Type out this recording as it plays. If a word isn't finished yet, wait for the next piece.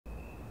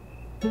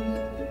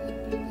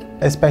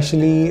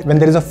especially when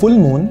there is a full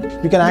moon.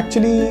 You can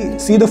actually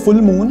see the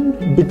full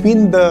moon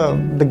between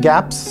the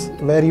gaps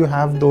where you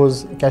have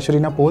those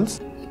casuarina poles.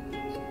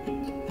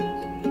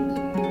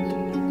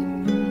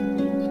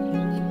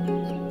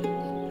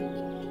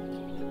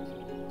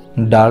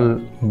 Dull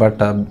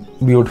but a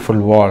beautiful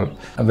wall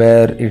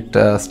where it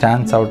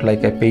stands out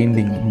like a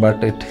painting,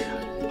 but it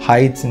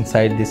hides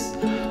inside this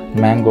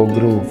mango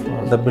groove.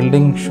 The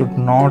building should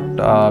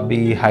not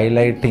be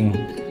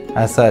highlighting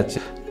as such.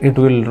 It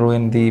will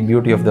ruin the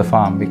beauty of the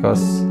farm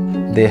because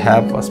they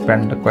have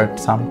spent quite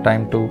some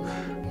time to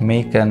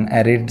make an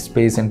arid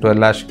space into a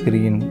lush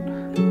green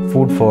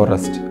food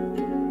forest.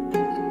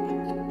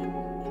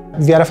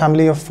 We are a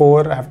family of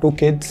 4. I have 2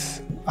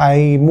 kids.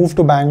 I moved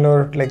to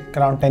Bangalore like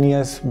around 10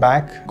 years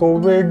back.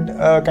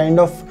 COVID kind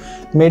of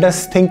made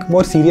us think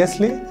more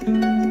seriously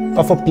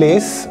of a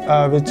place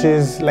which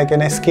is like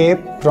an escape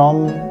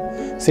from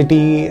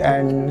city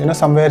and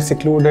somewhere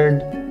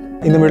secluded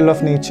in the middle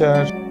of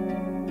nature.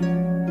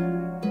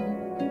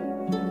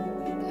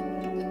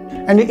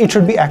 And it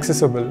should be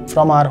accessible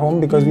from our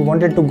home because we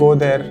wanted to go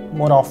there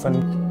more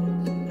often.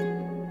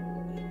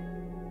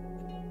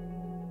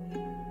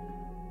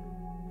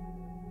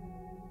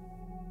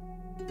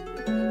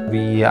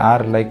 We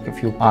are like a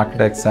few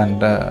architects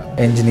and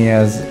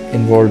engineers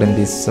involved in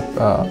this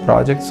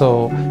project,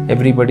 so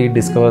everybody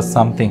discovers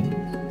something.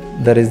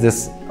 There is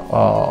this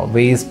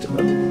waste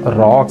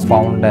rocks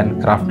found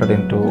and crafted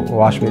into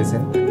wash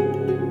basin.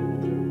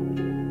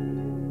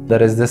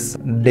 There is this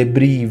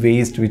debris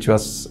waste which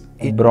was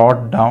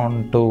brought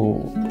down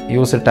to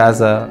use it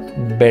as a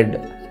bed,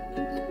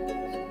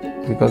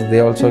 because they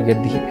also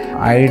get the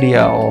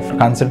idea of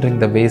considering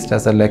the waste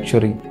as a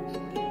luxury.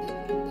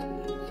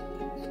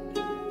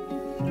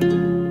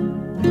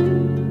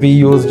 We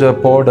used a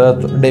poured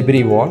earth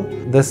debris wall.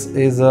 This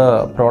is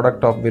a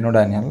product of Vinu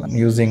Daniel,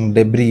 using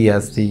debris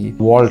as the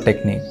wall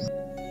technique.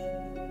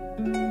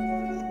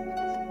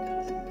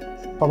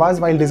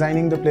 Fawaz, while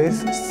designing the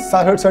place,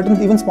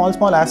 certain even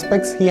small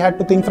aspects he had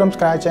to think from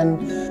scratch, and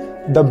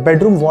the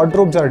bedroom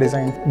wardrobes are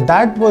designed.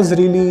 That was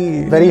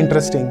really very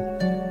interesting.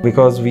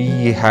 Because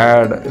we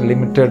had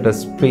limited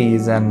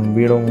space and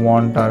we don't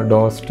want our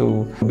doors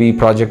to be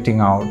projecting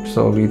out,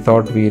 so we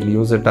thought we'll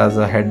use it as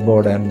a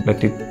headboard and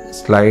let it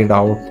slide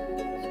out.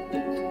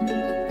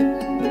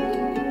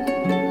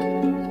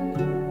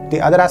 The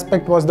other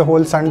aspect was the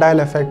whole sundial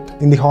effect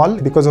in the hall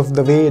because of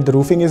the way the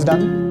roofing is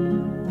done.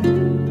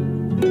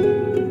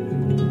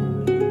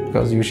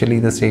 Because usually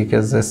the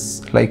staircase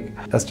is like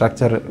a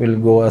structure will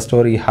go a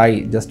story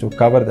high just to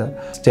cover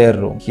the stair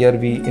room. Here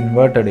we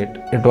inverted it.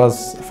 It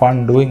was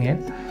fun doing it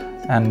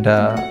and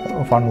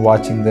fun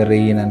watching the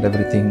rain and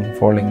everything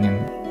falling in.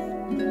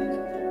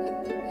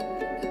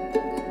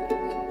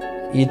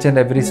 Each and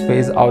every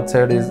space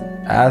outside is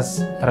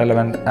as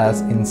relevant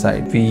as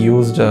inside. We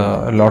used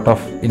a lot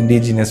of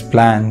indigenous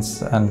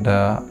plants and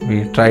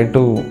we tried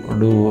to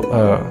do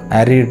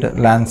arid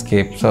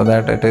landscape so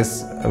that it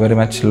is very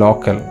much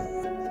local.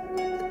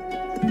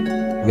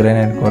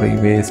 Granite quarry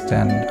waste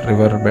and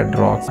river bed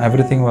rocks,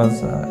 everything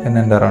was in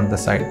and around the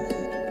site.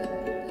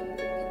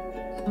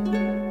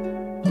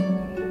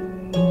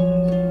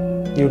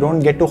 You don't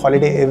get to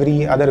holiday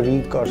every other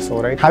week or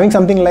so, right? Having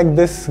something like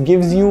this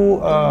gives you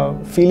a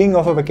feeling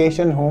of a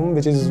vacation home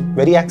which is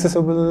very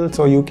accessible,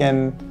 so you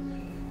can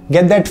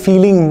get that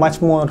feeling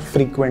much more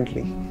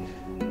frequently.